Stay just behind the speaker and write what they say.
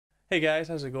Hey guys,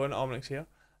 how's it going? Omnix here,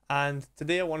 and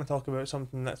today I want to talk about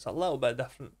something that's a little bit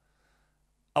different.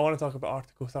 I want to talk about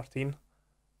Article 13,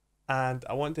 and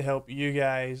I want to help you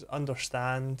guys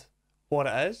understand what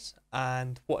it is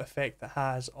and what effect it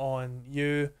has on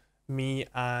you, me,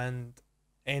 and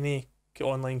any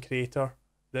online creator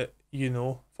that you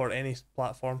know for any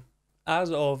platform.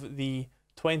 As of the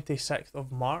 26th of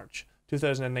March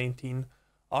 2019,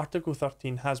 Article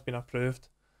 13 has been approved,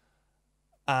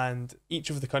 and each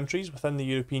of the countries within the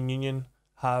European Union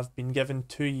have been given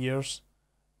 2 years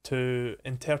to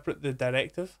interpret the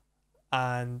directive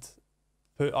and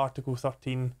put Article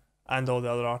 13 and all the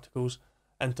other articles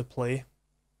into play.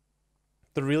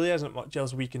 There really isn't much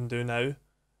else we can do now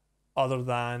other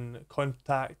than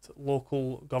contact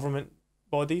local government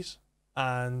bodies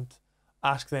and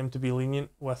ask them to be lenient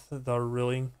with their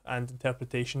ruling and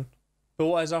interpretation. But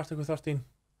what is Article 13?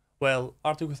 Well,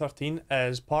 Article 13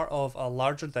 is part of a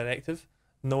larger directive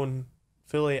known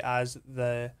fully as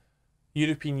the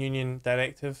European Union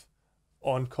Directive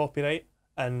on Copyright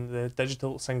and the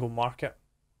Digital Single Market.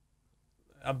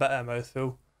 A bit of a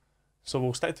mouthful, so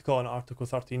we'll stick to calling it Article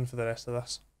 13 for the rest of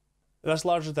this. This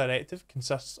larger directive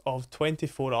consists of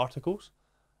 24 articles,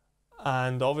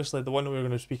 and obviously the one that we're going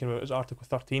to be speaking about is Article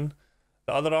 13.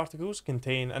 The other articles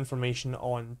contain information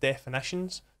on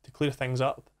definitions to clear things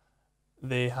up.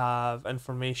 They have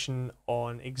information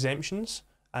on exemptions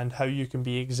and how you can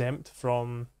be exempt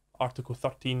from Article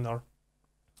 13 or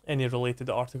any related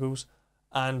articles.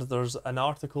 And there's an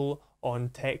article on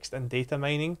text and data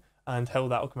mining and how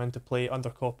that will come into play under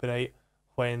copyright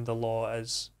when the law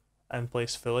is in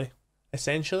place fully.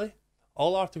 Essentially,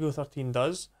 all Article 13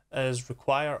 does is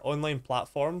require online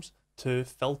platforms to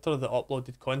filter the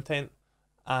uploaded content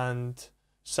and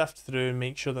sift through and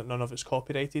make sure that none of it's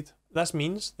copyrighted. This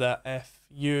means that if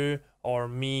you or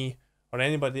me or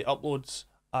anybody uploads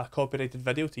a copyrighted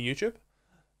video to YouTube,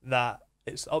 that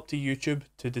it's up to YouTube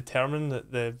to determine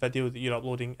that the video that you're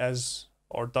uploading is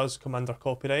or does come under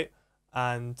copyright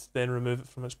and then remove it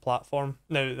from its platform.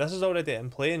 Now, this is already in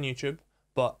play in YouTube,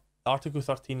 but Article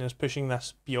 13 is pushing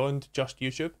this beyond just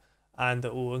YouTube, and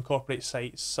it will incorporate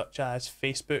sites such as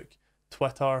Facebook,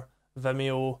 Twitter,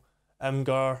 Vimeo,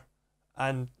 Imgur,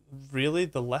 and really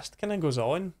the list kind of goes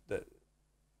on. That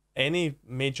any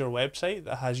major website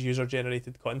that has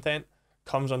user-generated content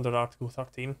comes under Article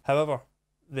 13. However,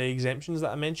 the exemptions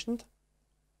that I mentioned,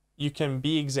 you can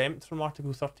be exempt from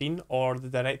Article 13 or the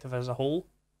directive as a whole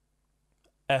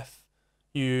if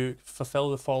you fulfill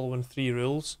the following three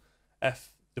rules.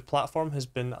 If the platform has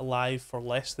been alive for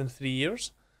less than 3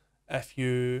 years, if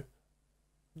you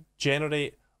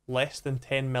generate less than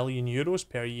 10 million euros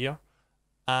per year,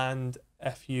 and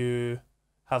if you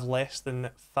have less than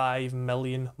 5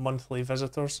 million monthly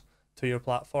visitors to your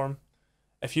platform.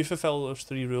 If you fulfill those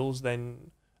three rules, then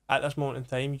at this moment in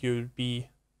time you would be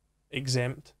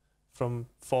exempt from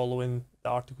following the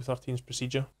Article 13's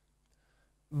procedure.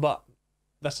 But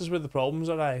this is where the problems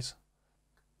arise.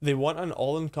 They want an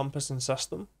all-encompassing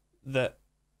system that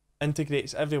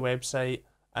integrates every website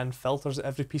and filters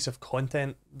every piece of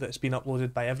content that's been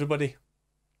uploaded by everybody.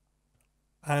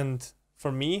 And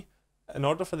for me, in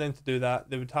order for them to do that,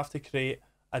 they would have to create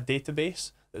a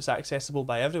database that's accessible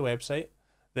by every website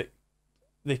that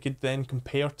they could then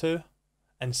compare to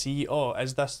and see, oh,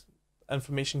 is this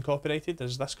information copyrighted?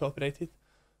 Is this copyrighted?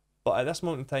 But at this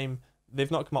moment in time,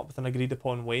 they've not come up with an agreed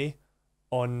upon way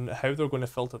on how they're going to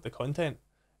filter the content.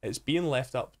 It's being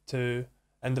left up to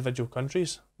individual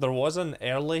countries. There was an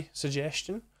early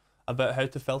suggestion about how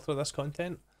to filter this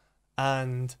content,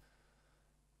 and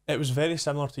it was very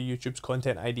similar to YouTube's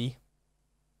Content ID,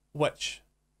 which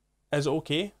is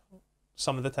okay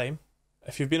some of the time.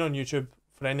 If you've been on YouTube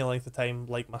for any length of time,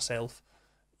 like myself,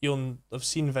 you'll have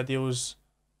seen videos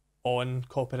on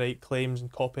copyright claims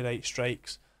and copyright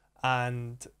strikes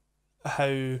and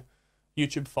how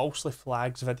YouTube falsely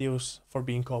flags videos for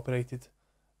being copyrighted.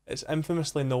 It's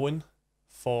infamously known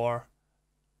for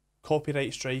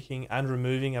copyright striking and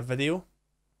removing a video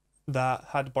that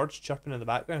had birds chirping in the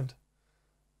background.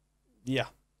 Yeah.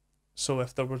 So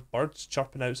if there was birds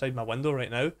chirping outside my window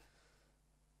right now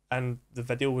and the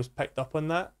video was picked up on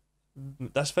that,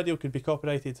 this video could be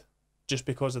copyrighted just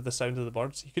because of the sound of the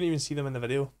birds. You couldn't even see them in the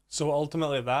video. So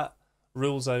ultimately that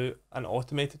rules out an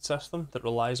automated system that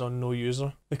relies on no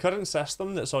user. The current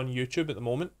system that's on YouTube at the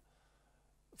moment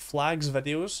flags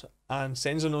videos and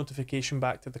sends a notification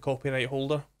back to the copyright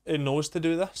holder. It knows to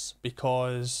do this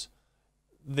because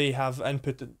they have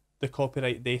inputted the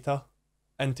copyright data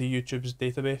into YouTube's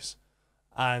database,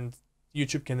 and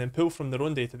YouTube can then pull from their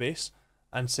own database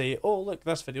and say, oh look,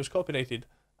 this video's copyrighted,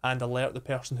 and alert the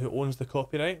person who owns the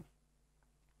copyright.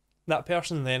 That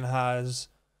person then has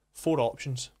four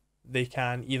options. They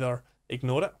can either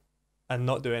ignore it and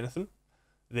not do anything,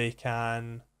 they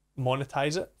can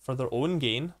monetize it for their own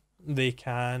gain, they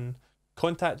can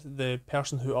contact the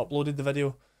person who uploaded the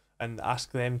video and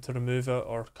ask them to remove it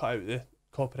or cut out the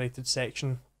copyrighted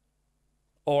section,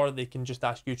 or they can just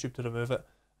ask YouTube to remove it,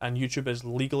 and YouTube is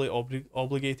legally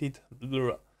obligated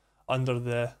under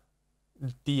the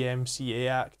DMCA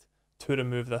Act to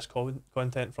remove this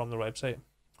content from their website.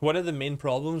 One of the main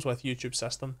problems with YouTube's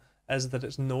system is that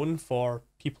it's known for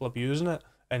people abusing it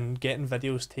and getting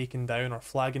videos taken down or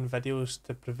flagging videos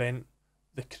to prevent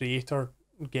the creator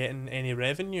getting any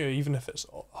revenue, even if it's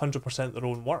 100% their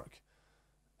own work.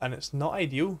 And it's not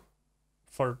ideal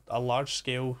for a large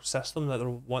scale system that they're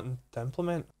wanting to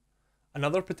implement.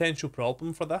 Another potential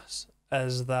problem for this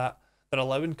is that they're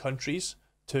allowing countries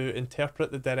to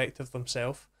interpret the directive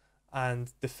themselves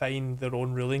and define their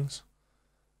own rulings.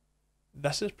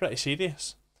 This is pretty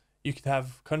serious. You could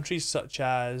have countries such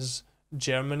as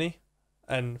Germany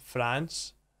and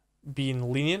France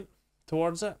being lenient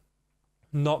towards it,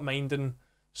 not minding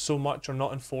so much or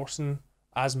not enforcing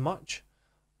as much.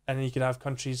 And then you could have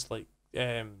countries like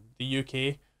the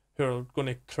UK who are going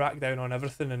to crack down on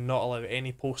everything and not allow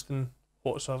any posting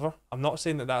whatsoever. I'm not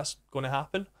saying that that's going to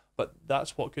happen, but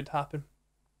that's what could happen.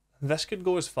 This could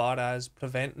go as far as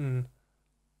preventing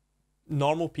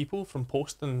normal people from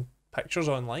posting pictures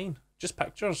online. Just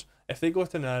pictures. If they go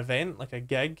to an event like a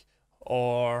gig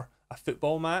or a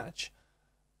football match,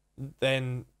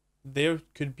 then they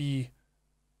could be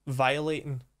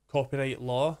violating copyright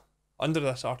law under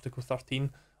this Article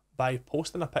 13 by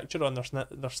posting a picture on their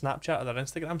Snapchat or their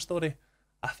Instagram story.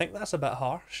 I think that's a bit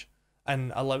harsh,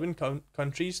 and allowing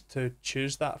countries to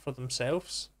choose that for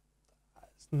themselves,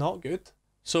 it's not good.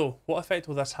 So what effect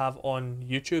will this have on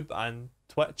YouTube and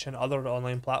Twitch and other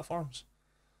online platforms?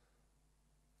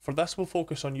 For this, we'll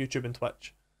focus on YouTube and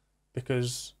Twitch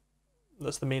because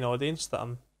that's the main audience that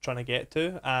I'm trying to get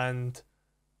to, and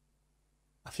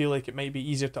I feel like it might be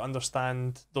easier to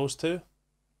understand those two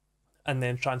and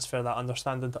then transfer that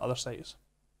understanding to other sites.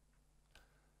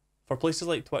 For places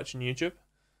like Twitch and YouTube,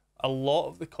 a lot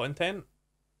of the content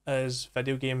is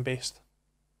video game based.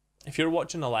 If you're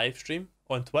watching a live stream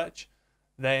on Twitch,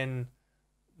 then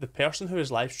the person who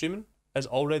is live streaming is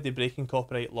already breaking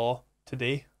copyright law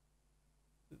today.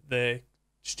 The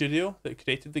studio that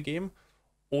created the game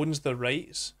owns the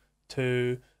rights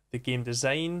to the game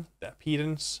design, the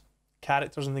appearance,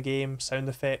 characters in the game, sound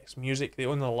effects, music. They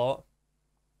own a lot.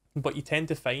 But you tend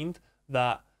to find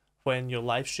that when you're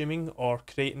live streaming or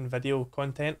creating video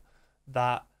content,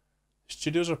 that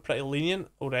studios are pretty lenient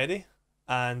already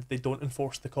and they don't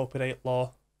enforce the copyright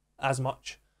law as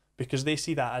much because they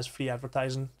see that as free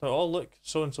advertising. So, oh look,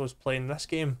 so-and-so is playing this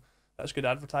game, that's good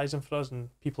advertising for us, and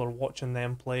people are watching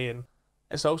them play. And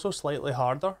it's also slightly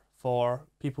harder for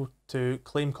people to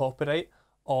claim copyright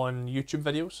on YouTube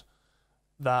videos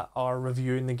that are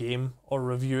reviewing the game or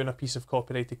reviewing a piece of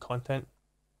copyrighted content.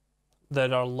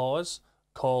 There are laws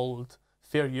called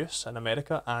fair use in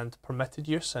America and permitted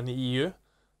use in the EU,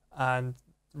 and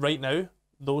right now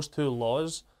those two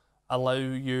laws allow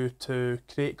you to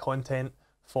create content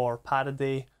for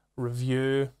parody,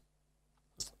 review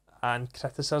and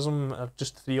criticism.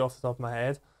 Just three off the top of my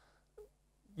head.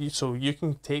 So you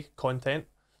can take content,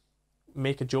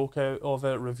 make a joke out of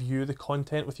it, review the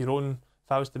content with your own.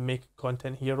 If I was to make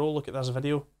content here, oh look at this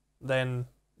video, then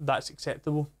that's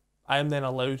acceptable. I am then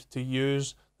allowed to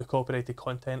use the copyrighted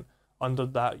content under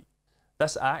that.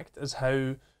 This act is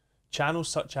how channels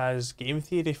such as Game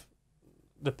Theory,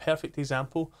 the perfect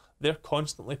example, they're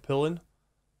constantly pulling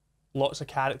lots of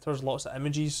characters, lots of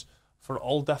images for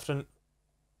all different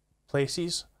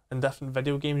places and different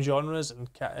video game genres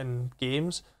and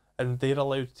games, and they're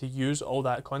allowed to use all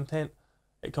that content.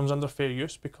 It comes under fair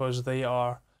use because they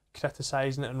are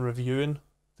criticising it and reviewing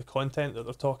the content that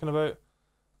they're talking about.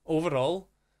 Overall,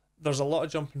 there's a lot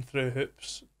of jumping through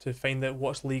hoops to find out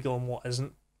what's legal and what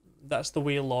isn't. That's the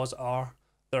way laws are.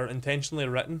 They're intentionally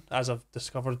written, as I've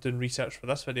discovered doing research for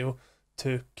this video,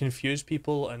 to confuse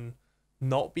people and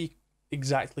not be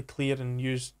exactly clear and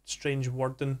use strange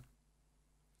wording.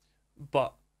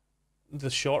 But the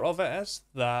short of it is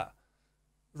that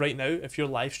right now, if you're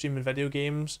live streaming video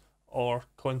games or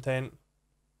content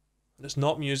that's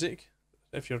not music,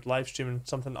 if you're live streaming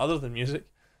something other than music,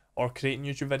 or creating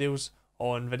YouTube videos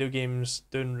on video games,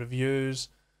 doing reviews,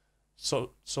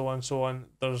 so on,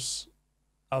 there's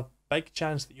a big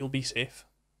chance that you'll be safe.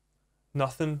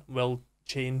 Nothing will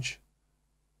change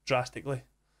drastically.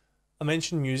 I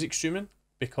mentioned music streaming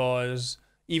because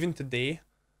even today,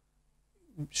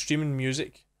 streaming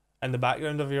music in the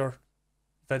background of your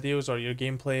videos or your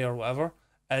gameplay or whatever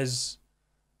is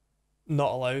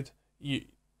not allowed. It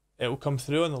will come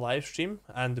through on the live stream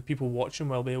and the people watching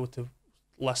will be able to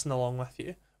listen along with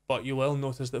you, but you will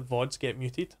notice that VODs get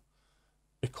muted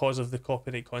because of the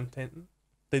copyright content.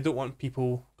 They don't want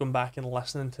people going back and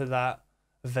listening to that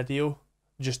video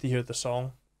just to hear the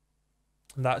song.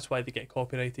 And that's why they get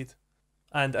copyrighted.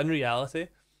 And in reality,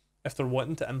 if they're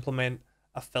wanting to implement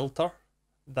a filter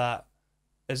that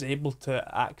is able to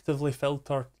actively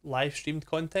filter live streamed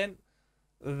content,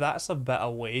 that's a bit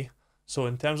away. So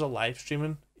in terms of live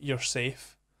streaming, you're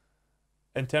safe.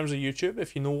 In terms of YouTube,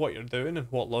 if you know what you're doing and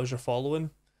what laws you're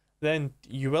following, then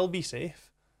you will be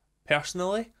safe.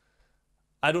 Personally,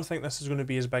 I don't think this is going to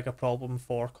be as big a problem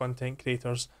for content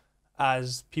creators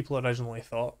as people originally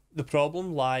thought. The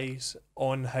problem lies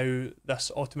on how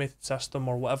this automated system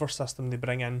or whatever system they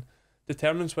bring in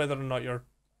determines whether or not your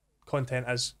content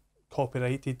is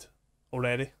copyrighted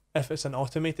already. If it's an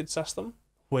automated system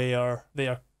where they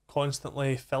are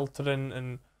constantly filtering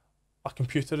and a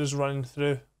computer is running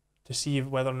through to see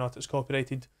whether or not it's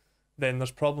copyrighted, then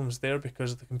there's problems there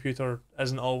because the computer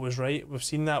isn't always right. We've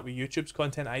seen that with YouTube's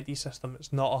content ID system.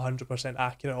 It's not 100%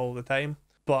 accurate all the time.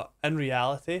 But in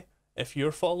reality, if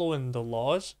you're following the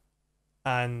laws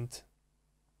and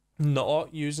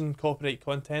not using copyright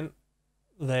content,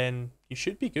 then you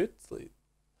should be good.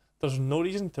 There's no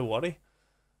reason to worry.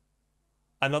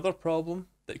 Another problem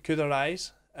that could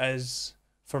arise is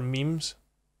for memes.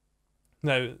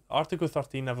 Now, Article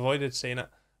 13, I've avoided saying it,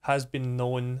 has been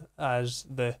known as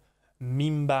the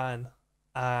meme ban,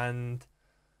 and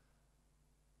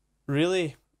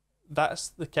really that's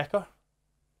the kicker.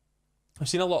 I've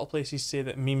seen a lot of places say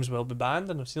that memes will be banned,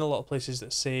 and I've seen a lot of places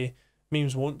that say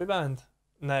memes won't be banned.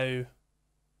 Now,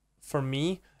 for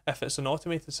me, if it's an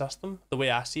automated system, the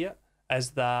way I see it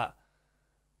is that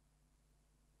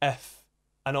if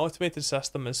an automated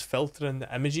system is filtering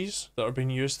the images that are being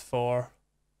used for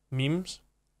memes,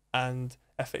 and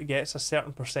if it gets a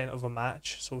certain percent of a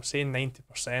match, so say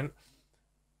 90%,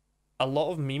 a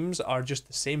lot of memes are just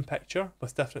the same picture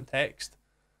with different text.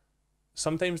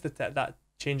 Sometimes that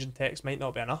change in text might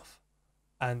not be enough,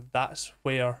 and that's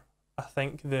where I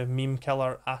think the meme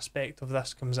killer aspect of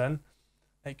this comes in.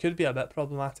 It could be a bit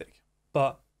problematic,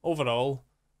 but overall,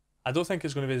 I don't think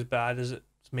it's going to be as bad as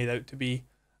it's made out to be,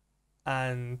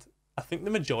 and I think the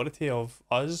majority of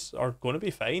us are going to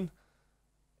be fine.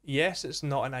 Yes, it's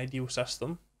not an ideal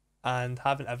system, and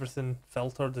having everything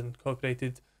filtered and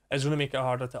copyrighted is going to make it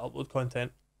harder to upload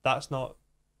content. That's not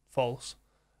false.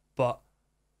 But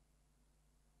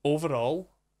overall,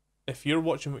 if you're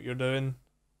watching what you're doing,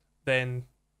 then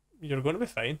you're going to be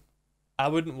fine. I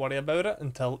wouldn't worry about it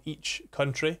until each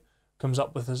country comes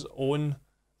up with its own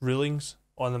rulings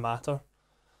on the matter.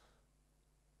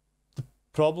 The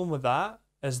problem with that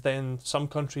is then some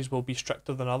countries will be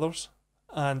stricter than others,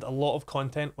 and a lot of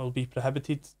content will be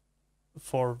prohibited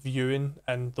for viewing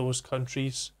in those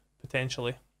countries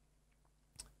potentially.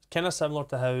 It's kind of similar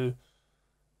to how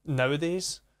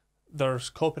nowadays there's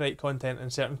copyright content in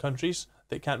certain countries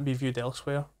that can't be viewed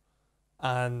elsewhere,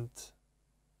 and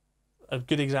a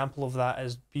good example of that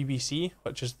is BBC,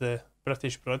 which is the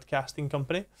British Broadcasting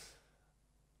Company.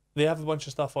 They have a bunch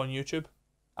of stuff on YouTube.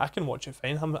 I can watch it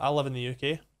fine. I live in the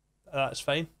UK. That's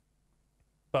fine.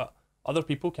 But other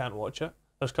people can't watch it.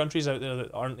 There's countries out there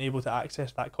that aren't able to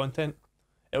access that content.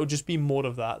 It'll just be more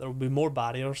of that. There will be more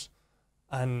barriers.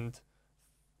 And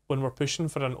when we're pushing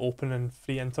for an open and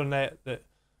free internet that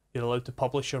you're allowed to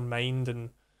publish your mind and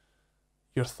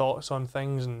your thoughts on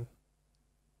things and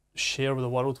share with the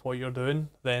world what you're doing,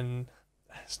 then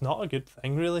it's not a good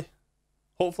thing, really.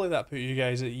 Hopefully that put you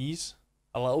guys at ease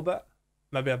a little bit.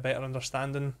 Maybe a better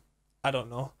understanding. I don't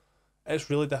know. It's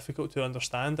really difficult to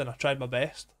understand, and I tried my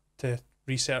best to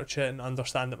research it and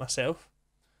understand it myself.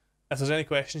 If there's any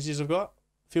questions you've got,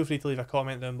 feel free to leave a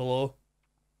comment down below.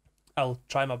 I'll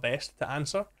try my best to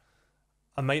answer.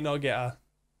 I might not get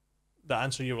the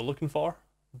answer you were looking for,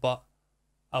 but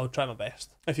I'll try my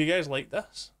best. If you guys like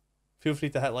this, feel free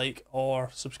to hit like or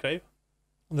subscribe.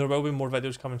 There will be more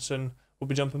videos coming soon. We'll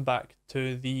be jumping back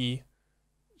to the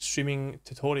streaming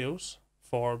tutorials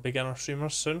for beginner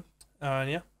streamers soon. And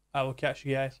yeah, I will catch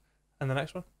you guys in the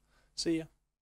next one. See ya.